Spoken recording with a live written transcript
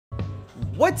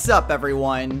What's up,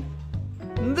 everyone?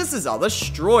 This is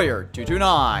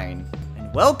Destroyer229,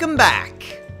 and welcome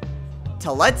back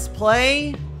to Let's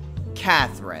Play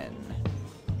Catherine.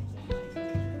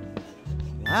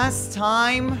 Last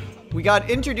time, we got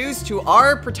introduced to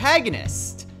our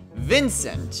protagonist,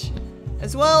 Vincent,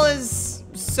 as well as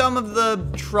some of the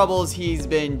troubles he's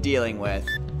been dealing with,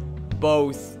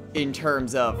 both in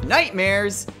terms of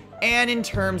nightmares and in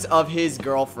terms of his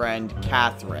girlfriend,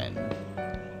 Catherine.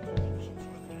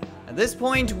 At this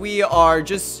point, we are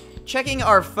just checking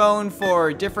our phone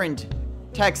for different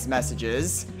text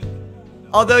messages.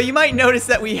 Although you might notice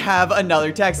that we have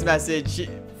another text message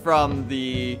from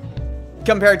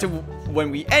compared to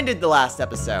when we ended the last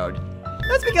episode.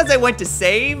 That's because I went to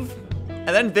save, and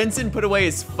then Vincent put away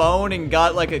his phone and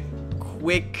got like a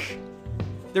quick...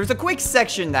 There was a quick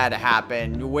section that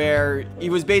happened where he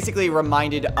was basically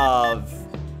reminded of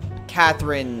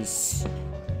Catherine's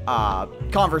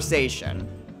conversation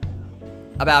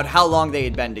about how long they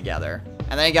had been together.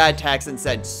 And then he got a text and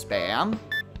said spam.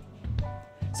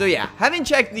 So yeah, haven't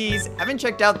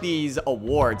checked out these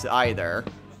awards either.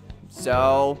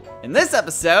 So in this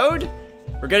episode,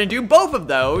 we're gonna do both of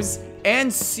those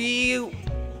and see,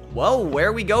 well,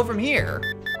 where we go from here.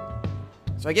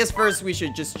 So I guess first we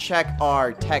should just check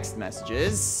our text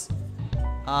messages.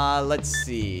 Let's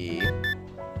see.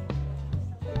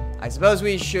 I suppose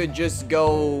we should just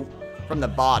go from the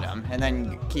bottom and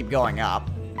then keep going up.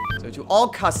 So to all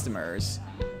customers,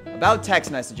 about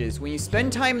text messages, when you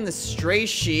spend time in the Stray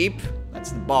Sheep,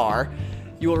 that's the bar,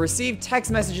 you will receive text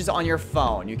messages on your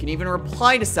phone. You can even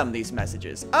reply to some of these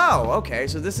messages. Oh, okay,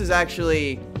 so this is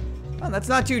actually, oh, that's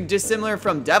not too dissimilar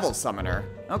from Devil Summoner.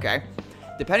 Okay.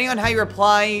 Depending on how you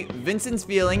reply, Vincent's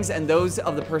feelings and those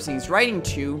of the person he's writing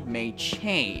to may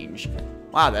change.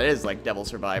 Wow, that is like Devil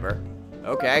Survivor.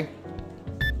 Okay.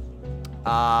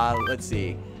 Let's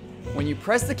see. When you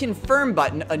press the confirm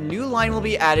button, a new line will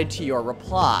be added to your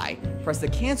reply. Press the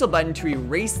cancel button to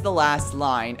erase the last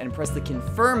line, and press the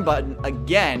confirm button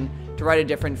again to write a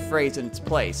different phrase in its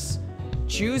place.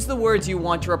 Choose the words you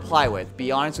want to reply with.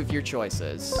 Be honest with your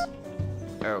choices.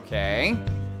 Okay.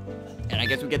 And I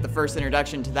guess we get the first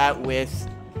introduction to that with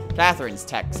Catherine's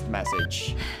text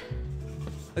message.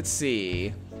 Let's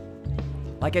see.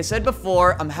 Like I said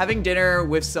before, I'm having dinner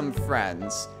with some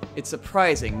friends. It's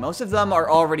surprising, most of them are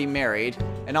already married,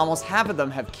 and almost half of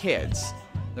them have kids.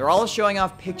 They're all showing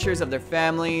off pictures of their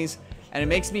families, and it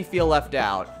makes me feel left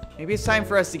out. Maybe it's time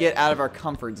for us to get out of our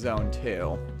comfort zone,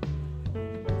 too.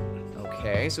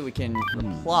 Okay, so we can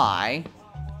reply.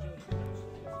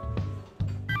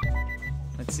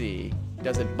 Let's see,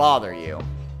 does it bother you?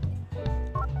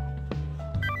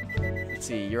 Let's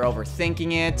see, you're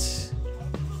overthinking it.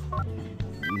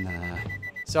 Nah.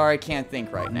 Sorry, I can't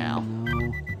think right now.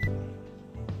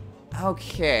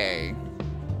 Okay.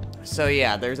 So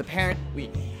yeah, there's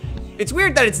it's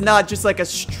weird that it's not just like a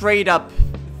straight up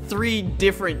 3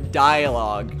 different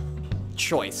dialogue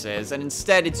choices, and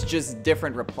instead it's just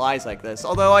different replies like this.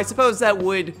 Although I suppose that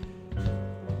would,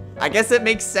 I guess it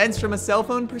makes sense from a cell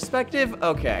phone perspective.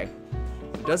 Okay.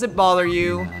 Does it bother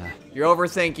you? You're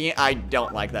overthinking. I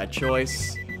don't like that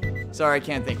choice. Sorry, I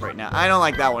can't think right now. I don't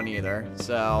like that one either.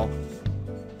 So,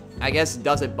 I guess,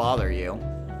 does it bother you?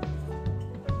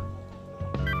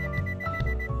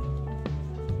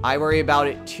 I worry about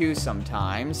it too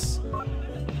sometimes.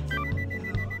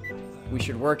 We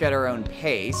should work at our own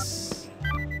pace.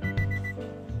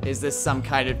 Is this some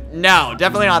kind of... No,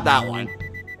 definitely not that one.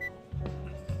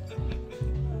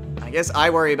 I guess I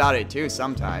worry about it too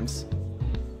sometimes.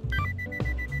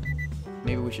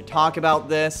 Maybe we should talk about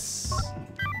this.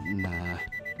 Nah.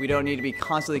 We don't need to be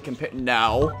constantly comparing.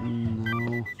 No.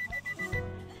 No.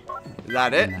 Is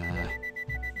that it? Nah.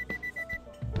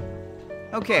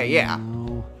 Okay, yeah. No.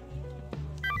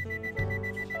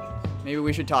 Maybe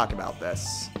we should talk about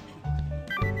this.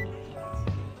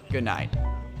 Good night.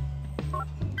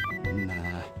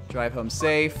 Nah. Drive home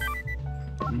safe.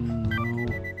 No.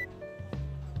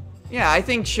 Yeah, I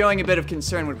think showing a bit of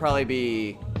concern would probably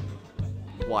be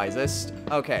wisest.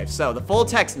 Okay, so the full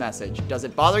text message. Does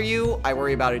it bother you? I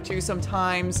worry about it too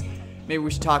sometimes. Maybe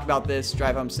we should talk about this.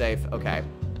 Drive home safe. Okay.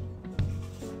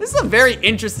 This is a very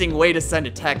interesting way to send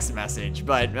a text message,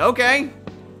 but okay.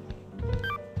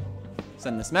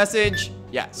 Send this message.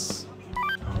 Yes.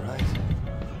 All right.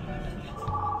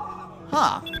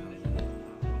 Huh.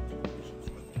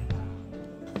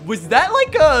 Was that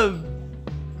like a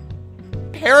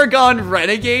Paragon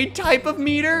Renegade type of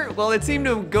meter? Well, it seemed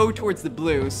to go towards the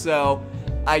blue, so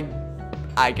I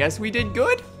guess we did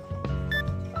good?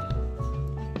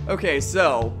 Okay,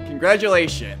 so,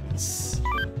 congratulations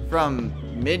from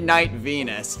Midnight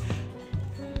Venus.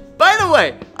 By the the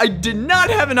way, I did not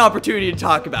have an opportunity to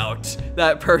talk about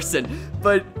that person,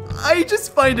 but I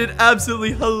just find it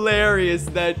absolutely hilarious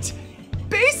that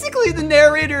basically the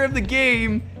narrator of the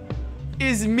game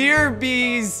is Mirror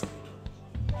B's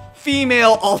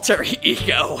female alter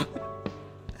ego.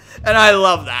 And I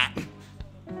love that.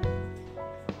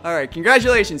 Alright,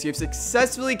 congratulations. You've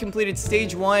successfully completed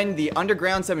Stage 1, the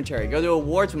Underground Cemetery. Go to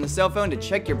awards from the cell phone to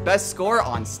check your best score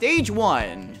on Stage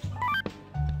 1.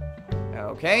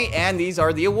 Okay, and these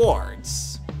are the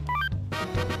awards.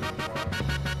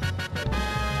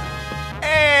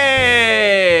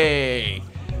 Hey!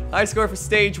 High score for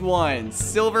Stage 1.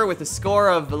 Silver with a score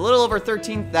of a little over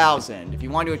 13,000. If you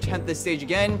want to attempt this stage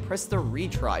again, press the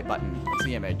retry button. That's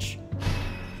the image.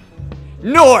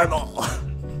 Normal!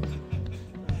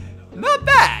 Not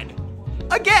bad.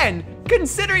 Again,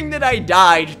 considering that I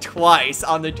died twice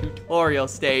on the tutorial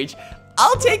stage,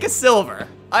 I'll take a silver.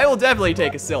 I will definitely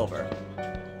take a silver.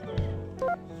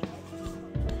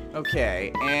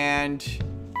 Okay, and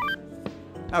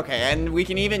we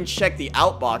can even check the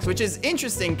outbox, which is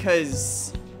interesting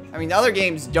because, I mean, the other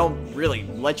games don't really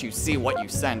let you see what you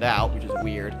send out, which is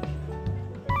weird.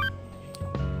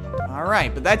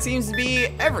 Alright, but that seems to be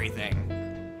everything.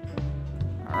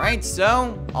 Alright,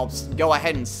 so I'll go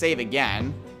ahead and save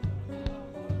again.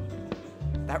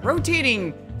 That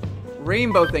rotating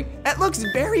rainbow thing, that looks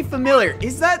very familiar.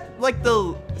 Is that like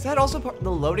is that also part,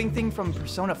 the loading thing from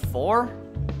Persona 4?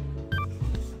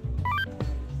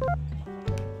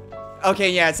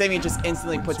 Okay, yeah, saving just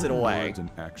instantly puts it away. Words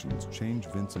and actions change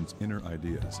Vincent's inner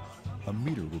ideas. A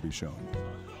meter will be shown.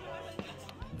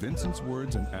 Vincent's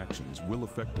words and actions will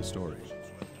affect the story.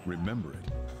 Remember it.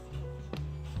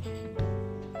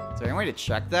 Is there any way to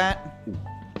check that?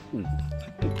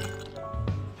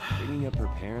 Bringing up her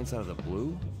parents out of the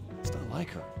blue? It's not like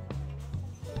her.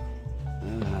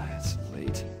 It's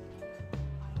late.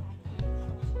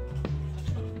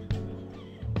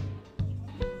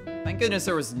 Thank goodness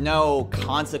there was no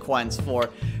consequence for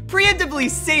preemptively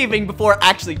saving before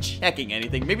actually checking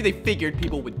anything. Maybe they figured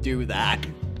people would do that.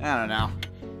 I don't know.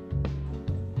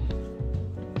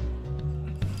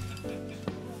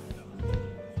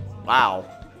 Wow.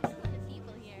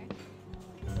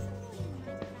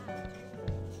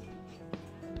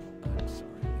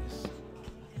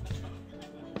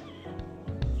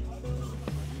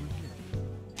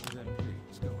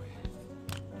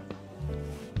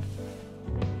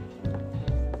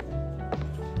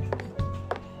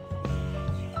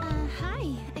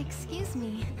 Hi. Excuse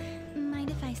me. Mind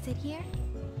if I sit here?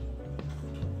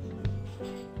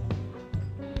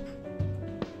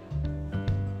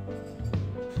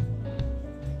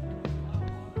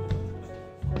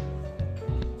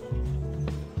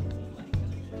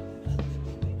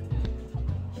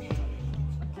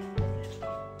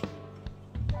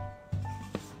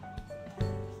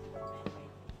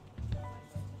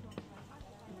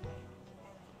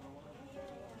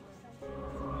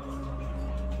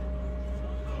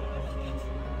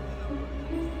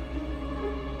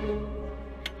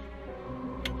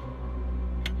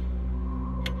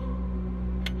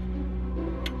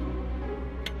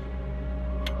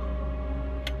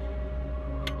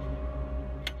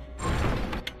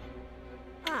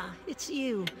 It's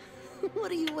you.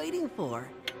 What are you waiting for?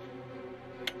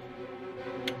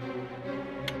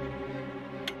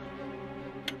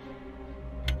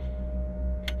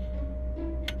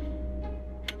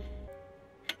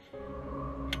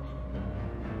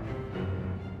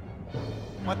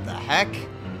 What the heck?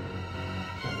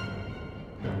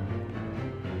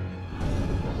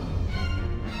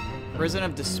 Prison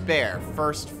of Despair,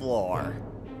 first floor.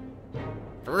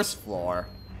 First floor?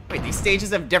 Wait, these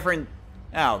stages have different...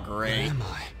 Oh, great. Where am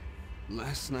I?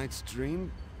 Last night's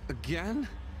dream? Again?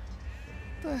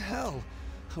 The hell?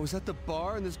 I was at the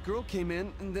bar and this girl came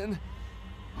in and then...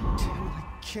 Damn, I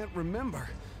can't remember.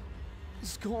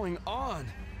 What's going on?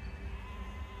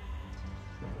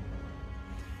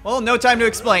 Well, no time to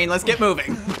explain. Let's get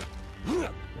moving.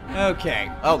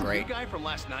 Okay. Oh, great. You guy from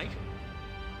last night?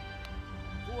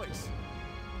 Voice.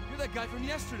 You're that guy from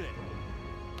yesterday.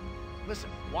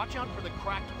 Listen, watch out for the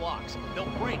cracked blocks. They'll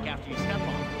break after you step on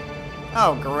them.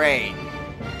 Oh, great.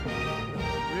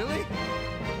 Really?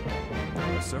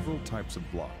 There are several types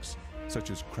of blocks,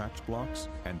 such as cracked blocks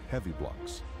and heavy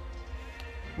blocks.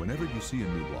 Whenever you see a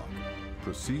new block,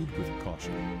 proceed with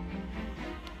caution.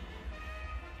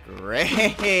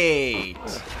 Great.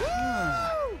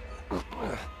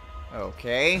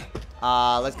 Okay.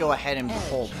 Let's go ahead and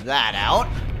pull that out.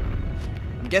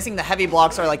 I'm guessing the heavy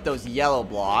blocks are like those yellow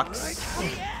blocks.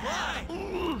 You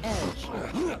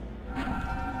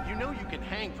know you can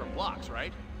hang from blocks,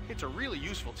 right? It's a really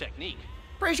useful technique.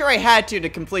 Pretty sure I had to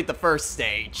complete the first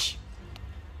stage.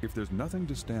 If there's nothing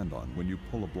to stand on when you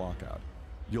pull a block out,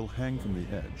 you'll hang from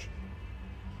the edge.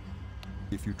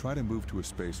 If you try to move to a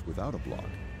space without a block,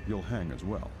 you'll hang as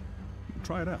well.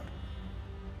 Try it out.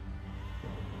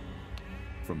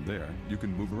 From there, you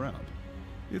can move around.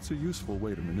 It's a useful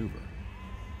way to maneuver.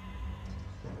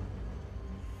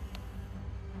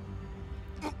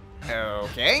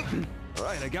 Okay. All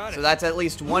right, I got So it. that's at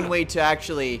least one way to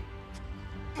actually...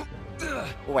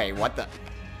 Wait, what the...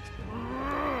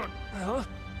 Huh?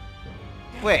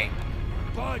 Wait.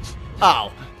 Budge.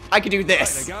 Oh, I could do All right, I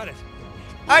this. got it.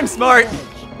 I'm smart.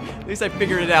 At least I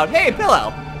figured it out. Hey,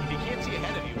 pillow. If you can't see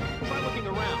ahead of you, try looking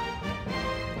around.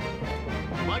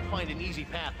 You might find an easy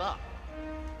path up.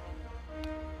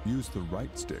 Use the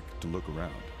right stick to look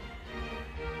around.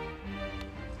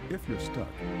 If you're stuck,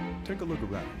 take a look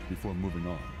around before moving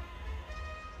on.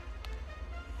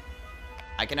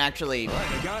 I can actually... All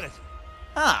right, I got it.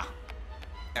 Ah.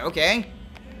 Okay.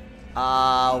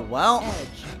 Well...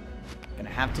 Gonna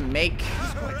have to make...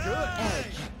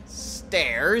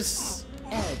 stairs.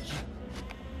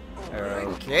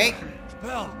 Okay.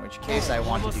 In which case I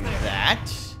want to do that.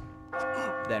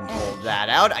 Then pull that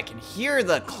out. I can hear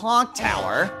the clock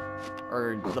tower.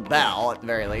 Or the bell, at the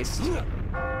very least.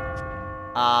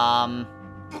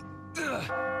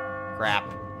 Crap.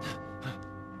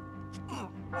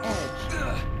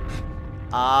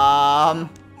 I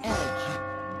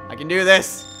can do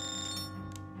this.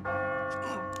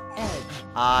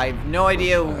 I have no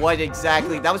idea what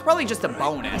exactly... That was probably just a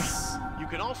bonus. You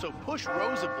can also push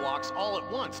rows of blocks all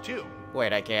at once, too.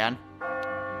 Wait, I can.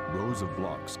 Rows of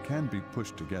blocks can be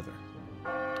pushed together.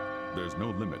 There's no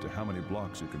limit to how many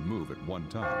blocks you can move at one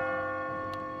time.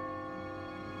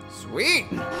 Sweet.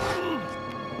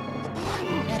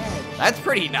 That's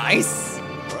pretty nice. All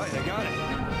right, I got it.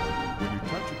 When you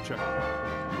touch a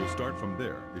checkpoint, you will start from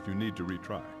there if you need to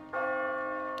retry.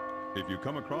 If you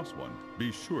come across one,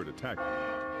 be sure to tag it.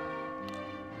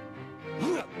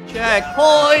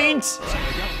 Checkpoint!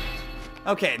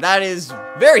 Okay, that is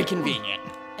very convenient.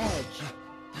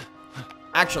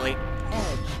 Actually.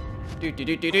 Do.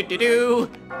 All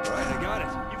right, I got it.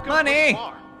 You've Money. gone pretty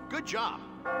far. Good job.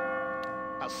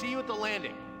 I'll see you at the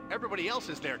landing. Everybody else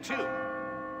is there, too.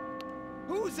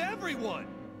 Who's everyone?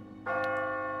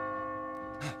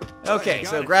 Okay,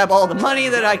 so grab all the money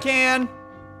that I can.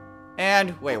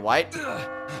 And, wait, what?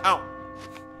 Oh.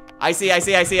 I see.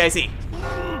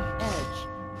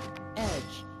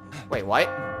 Wait, what?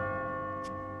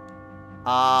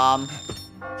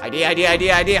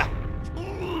 Idea.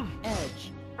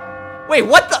 Wait,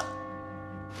 what the?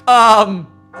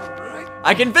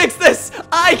 I can fix this!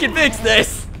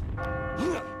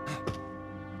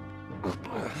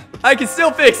 I can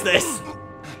still fix this!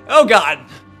 Oh god!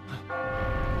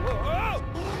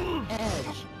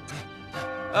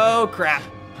 Oh crap.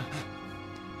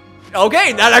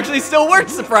 Okay, that actually still worked,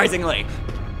 surprisingly.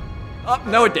 Oh,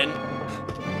 no it didn't.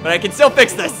 But I can still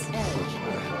fix this.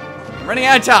 I'm running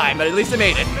out of time, but at least I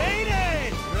made it. Made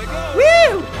it!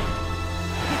 Woo!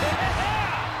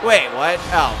 Wait, what?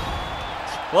 Oh.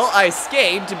 Well, I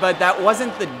escaped, but that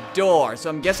wasn't the door, so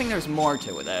I'm guessing there's more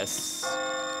to this.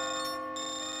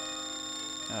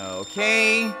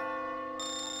 Okay.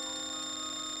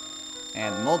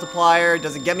 And the multiplier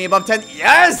doesn't get me above 10.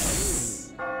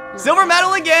 Yes! Silver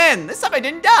medal again! This time I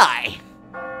didn't die.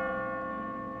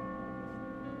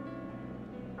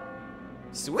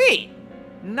 Sweet.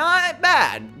 Not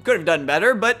bad. Could have done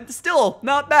better, but still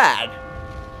not bad.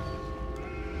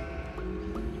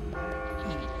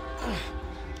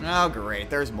 Oh,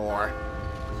 great. There's more.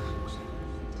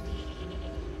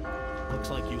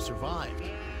 Looks like you survived.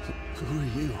 Who are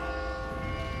you?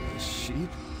 A sheep?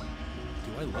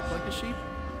 Do I look like a sheep?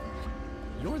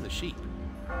 You're the sheep.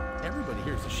 Everybody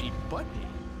here's a sheep but me.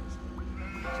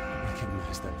 I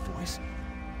recognize that voice.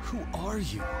 Who are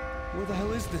you? Where the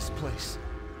hell is this place?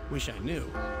 Wish I knew.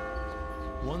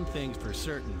 One thing's for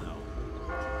certain, though.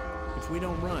 If we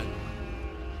don't run,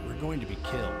 we're going to be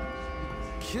killed.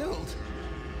 Killed?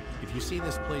 If you see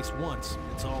this place once,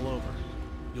 it's all over.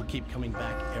 You'll keep coming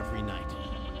back every night.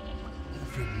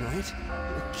 Every night?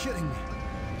 You're kidding me.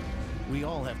 We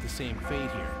all have the same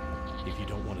fate here. If you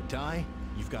don't want to die,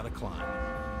 you've got to climb.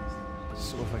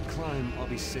 So if I climb, I'll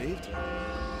be saved?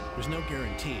 There's no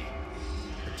guarantee.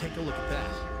 But take a look at that.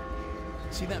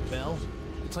 See that bell?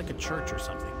 It's like a church or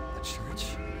something. A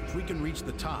church? If we can reach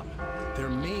the top, there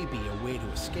may be a way to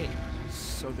escape.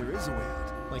 So there is a way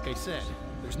out. Like I said,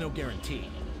 there's no guarantee.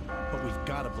 But we've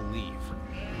got to believe.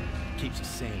 It keeps us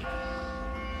sane.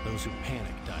 Those who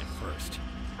panic die first.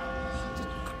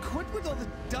 quit with all the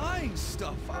dying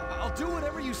stuff. I'll do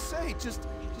whatever you say. Just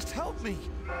help me.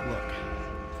 Look,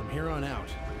 from here on out,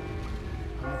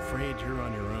 I'm afraid you're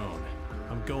on your own.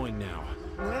 I'm going now.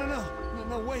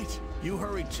 No, wait. You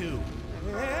hurry too.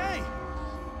 Hey!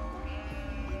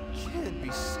 You can't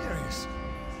be serious.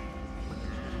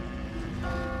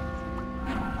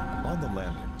 On the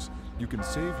landings, you can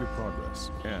save your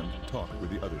progress and talk with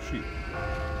the other sheep.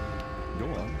 Go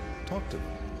on, talk to them.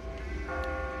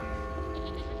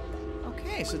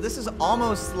 Okay, so this is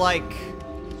almost like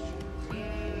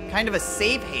kind of a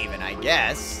safe haven, I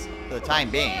guess, for the time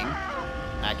being.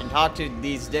 I can talk to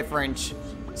these different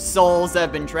souls that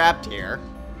have been trapped here.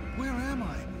 Where am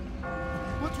I?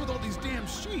 What's with all these damn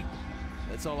sheep?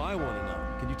 That's all I want to know.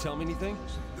 Can you tell me anything?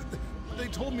 They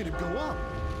told me to go up.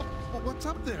 What's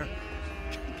up there?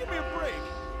 Give me a break.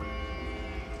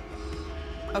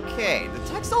 Okay, the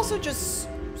text also just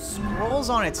scrolls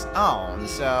on its own,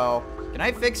 so can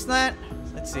I fix that?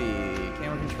 Let's see,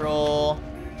 camera control.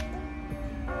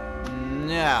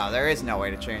 No, there is no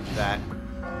way to change that.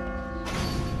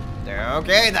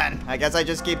 Okay then, I guess I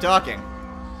just keep talking.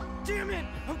 Damn it!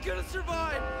 I'm gonna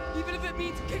survive, even if it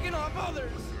means kicking off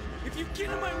others. If you get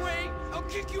in my way, I'll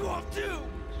kick you off too.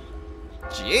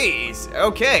 Jeez,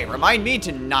 okay, remind me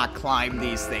to not climb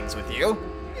these things with you.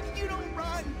 If you don't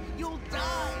run, you'll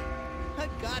die.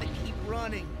 I've got to keep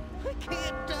running. I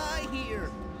can't die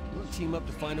here. We'll team up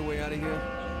to find a way out of here.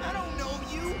 I don't know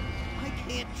you. I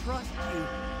can't trust you.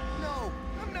 No,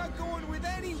 I'm not going with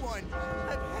anyone.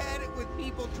 I've had it with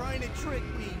people trying to trick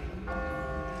me.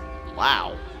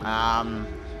 Wow,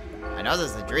 I know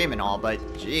this is a dream and all, but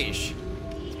geesh,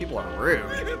 these people are rude.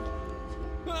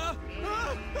 I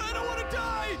don't want to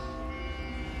die!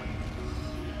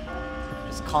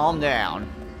 Just calm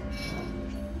down.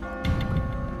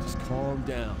 Just calm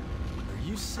down. Are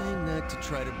you saying that to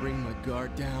try to bring my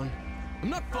guard down? I'm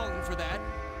not falling for that.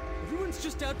 Everyone's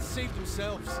just out to save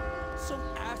themselves. Some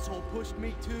asshole pushed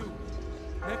me too.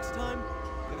 Next time,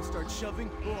 I'm gonna start shoving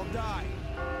or I'll die.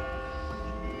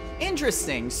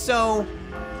 Interesting, so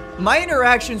my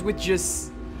interactions with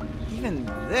just even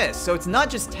this, so it's not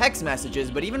just text messages,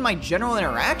 but even my general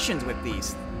interactions with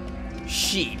these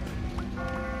sheep,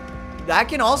 that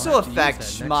can also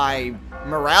affect my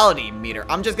morality meter.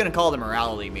 I'm just gonna call it a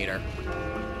morality meter,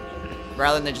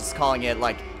 rather than just calling it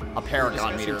like a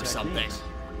paragon meter or something.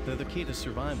 They're the key to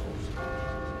survival.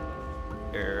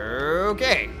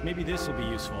 Okay, Maybe this will be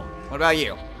useful. what about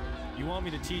you? You want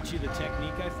me to teach you the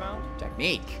technique I found?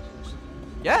 Technique?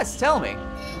 Yes, tell me.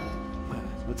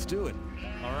 Let's do it.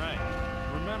 All right.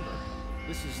 Remember,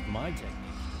 this is my technique.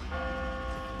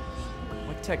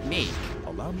 What technique?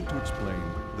 Allow me to explain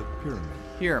the pyramid.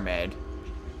 Pyramid.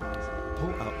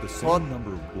 Pull out the same Pull-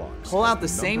 number of blocks. Pull as out the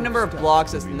same number of steps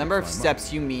blocks you as the need to number of climb up.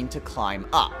 steps you mean to climb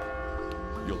up.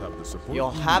 You'll have the support.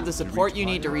 You'll you have need the to support reach you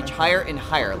need to reach and higher and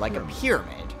higher, like a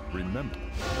pyramid. Remember,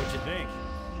 What you think?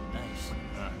 Nice.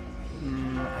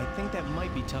 I think that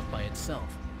might be tough by itself.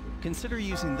 Consider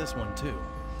using this one too.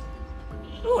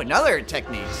 Ooh, another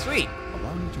technique. Sweet.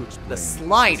 allow me to explain The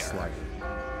slider.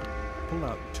 Pull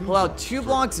out two Pull out 2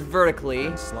 blocks vertically.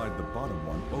 and slide the bottom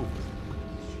one over.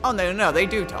 Oh, no, they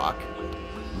do talk.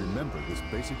 Remember this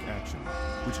basic action,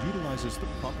 which utilizes the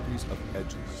properties of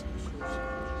edges.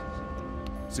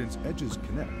 Since edges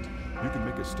connect, you can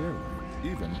make a stairway,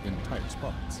 even in tight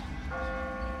spots.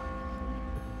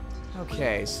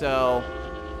 Okay, so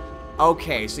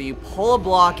you pull a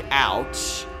block out,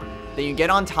 then you get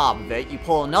on top of it, you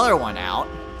pull another one out,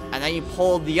 and then you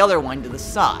pull the other one to the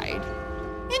side.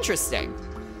 Interesting.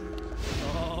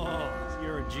 Oh,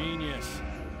 you're a genius.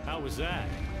 How was that?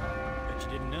 Bet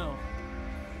you didn't know.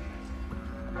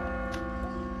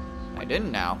 I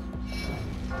didn't know.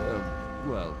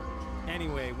 Well,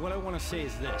 Anyway, what I want to say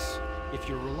is this. If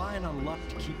you're relying on luck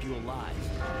to keep you alive,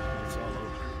 it's all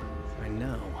over. I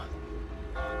know.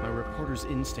 My reporter's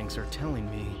instincts are telling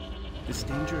me this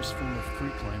dangerous form of free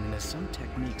climbing has some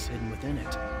techniques hidden within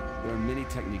it. there are many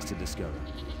techniques to discover.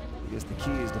 I guess the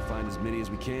key is to find as many as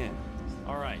we can.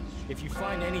 All right, if you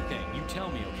find anything, you tell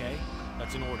me, okay?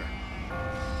 That's an order.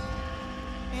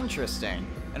 Interesting.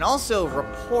 And also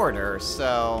reporter,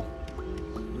 so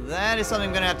that is something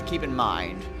I'm gonna have to keep in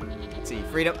mind. Let's see,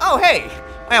 freedom. Oh, hey!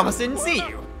 I almost didn't see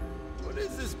you. What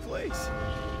is this place?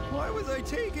 Why was I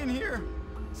taken here?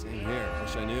 Same here.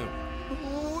 Wish I knew.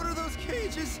 What are those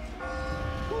cages?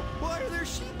 Why are there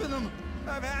sheep in them?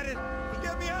 I've had it.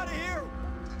 Get me out of here.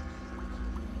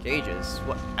 Cages.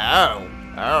 What? Oh.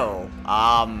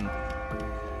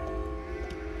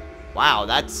 Wow,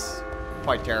 that's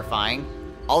quite terrifying.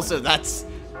 Also,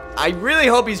 I really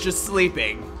hope he's just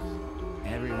sleeping.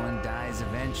 Everyone dies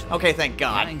eventually. eventually. Okay, thank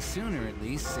God. Dying sooner at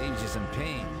least saves you some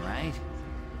pain, right?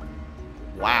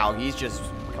 Wow, he's just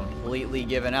completely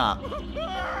given up.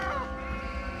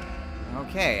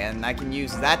 Okay, and I can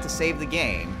use that to save the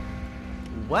game.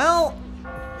 Well...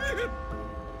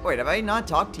 Wait, have I not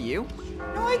talked to you?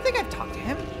 No, I think I've talked to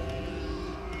him.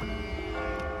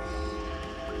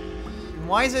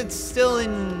 Why is it still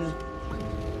in...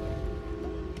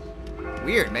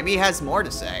 Weird, maybe he has more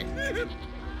to say.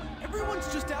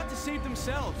 Everyone's just out to save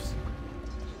themselves.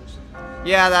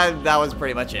 Yeah, that was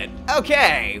pretty much it.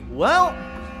 Okay, well...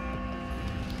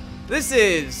 This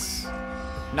is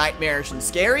nightmarish and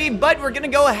scary, but we're gonna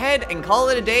go ahead and call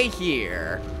it a day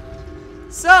here.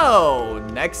 So,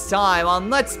 next time on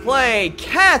Let's Play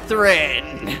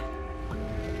Catherine!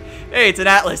 Hey, it's an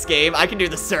Atlas game. I can do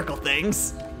the circle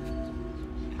things.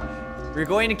 We're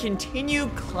going to continue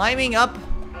climbing up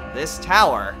this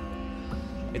tower.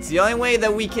 It's the only way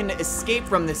that we can escape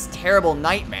from this terrible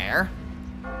nightmare.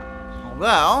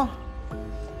 Although,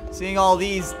 seeing all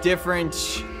these different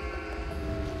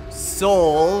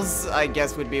souls, I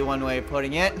guess would be one way of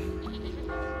putting it.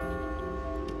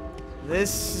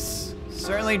 This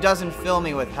certainly doesn't fill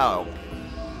me with hope.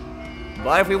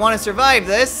 But if we want to survive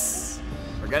this,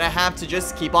 we're gonna have to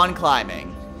just keep on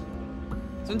climbing.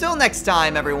 So until next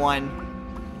time, everyone,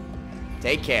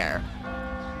 take care.